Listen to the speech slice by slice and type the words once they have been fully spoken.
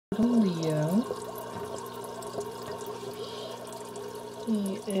Leo.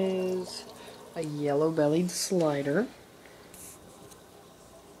 He is a yellow-bellied slider.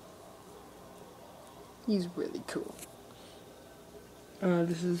 He's really cool.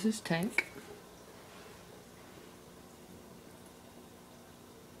 This is his tank.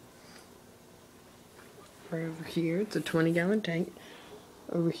 Right over here, it's a 20-gallon tank.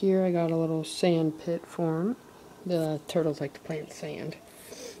 Over here I got a little sand pit for him. The turtles like to play in sand.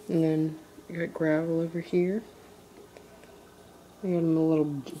 And then I got gravel over here. I got him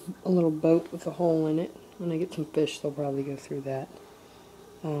a little boat with a hole in it. When I get some fish, they'll probably go through that.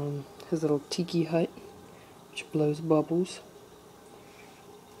 His little tiki hut, which blows bubbles.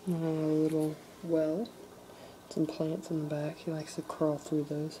 A little well. Some plants in the back. He likes to crawl through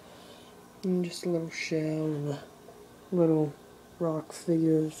those. And just a little shell and a little rock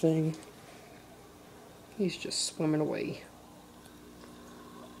figure thing. He's just swimming away.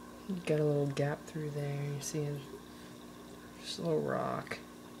 Got a little gap through there. You see him. Just a little rock.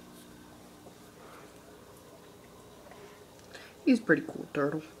 He's a pretty cool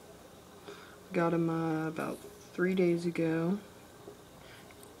turtle. Got him about 3 days ago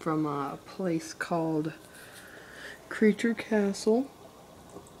from a place called Creature Castle.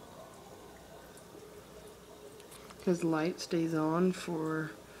 His light stays on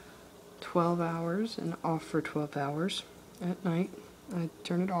for 12 hours and off for 12 hours at night. I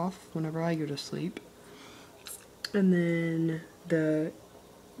turn it off whenever I go to sleep. And then the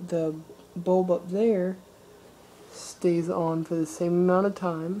bulb up there stays on for the same amount of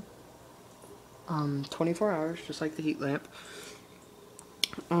time. 24 hours, just like the heat lamp.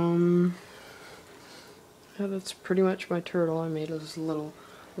 Yeah, that's pretty much my turtle. I made this little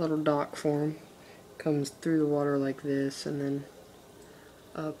dock for him. Comes through the water like this and then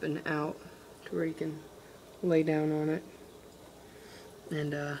up and out to where you can lay down on it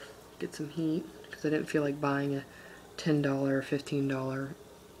and get some heat, because I didn't feel like buying a $10 or $15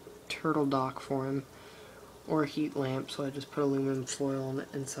 turtle dock for him or a heat lamp, so I just put aluminum foil on the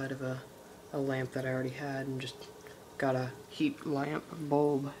inside of a lamp that I already had and just got a heat lamp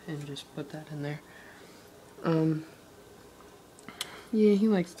bulb and just put that in there. Yeah, he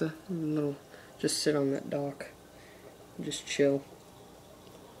likes to just sit on that dock and just chill.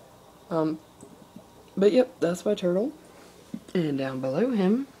 But yep, that's my turtle. And down below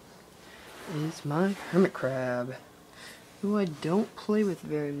him is my hermit crab, who I don't play with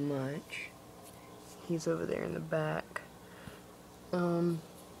very much. He's over there in the back. Got him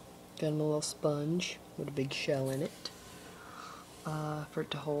a little sponge with a big shell in it for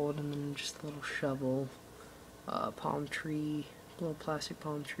it to hold, and then just a little shovel, palm tree, little plastic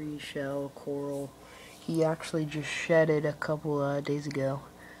palm tree, shell, coral. He actually just shedded a couple days ago.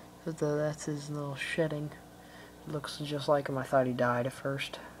 So that's his little shedding. It looks just like him. I thought he died at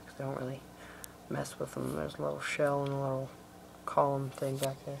first, because I don't really mess with him. There's a little shell and a little column thing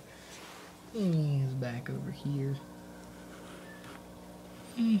back there. And he's back over here.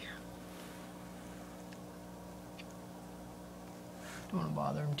 Don't want to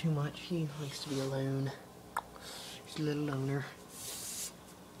bother him too much. He likes to be alone. He's a little loner.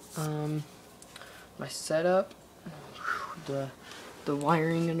 My setup, the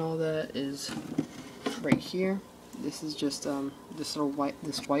wiring and all that is right here. This is just this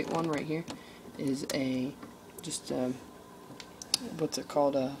white one right here is what's it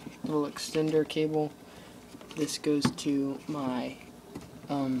called, a little extender cable. This goes to my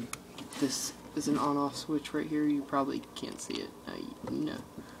this is an on-off switch right here. You probably can't see it. No,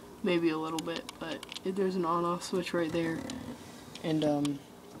 maybe a little bit, but there's an on-off switch right there, and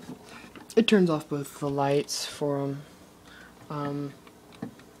it turns off both the lights for them.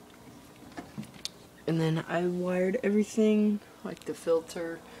 And then I wired everything, like the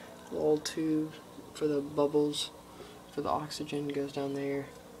filter, the old tube for the bubbles, for the oxygen goes down there,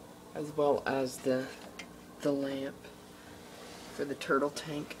 as well as the lamp for the turtle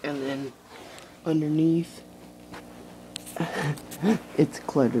tank. And then underneath, it's a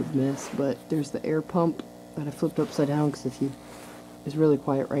cluttered mess, but there's the air pump that I flipped upside down, because it's really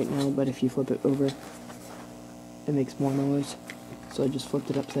quiet right now, but if you flip it over, it makes more noise. So I just flipped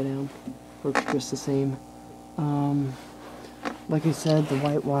it upside down. Works just the same. Like I said, the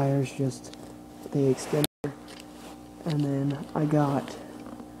white wire is just the extender. And then I got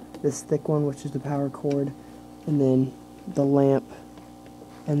this thick one, which is the power cord, and then the lamp,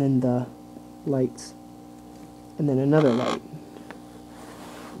 and then the lights, and then another light.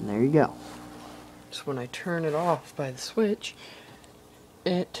 And there you go. So when I turn it off by the switch,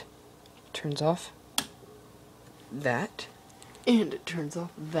 it turns off that, and it turns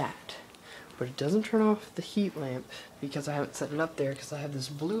off that. but it doesn't turn off the heat lamp because I haven't set it up there because I have this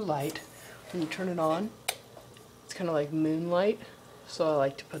blue light. When you turn it on, it's kind of like moonlight, so I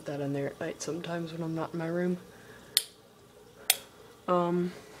like to put that in there at night sometimes when I'm not in my room.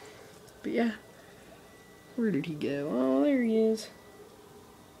 But yeah, where did he go? Oh, there he is.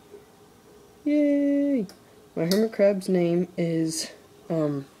 Yay! My hermit crab's name is,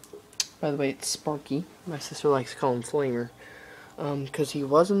 by the way, it's Sparky. My sister likes to call him Flamer, because he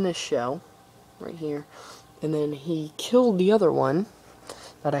was in this shell, right here, and then he killed the other one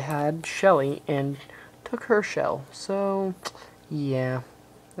that I had, Shelly, and took her shell. So, yeah,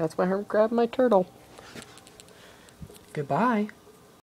 that's my hermit crab, my turtle. Goodbye.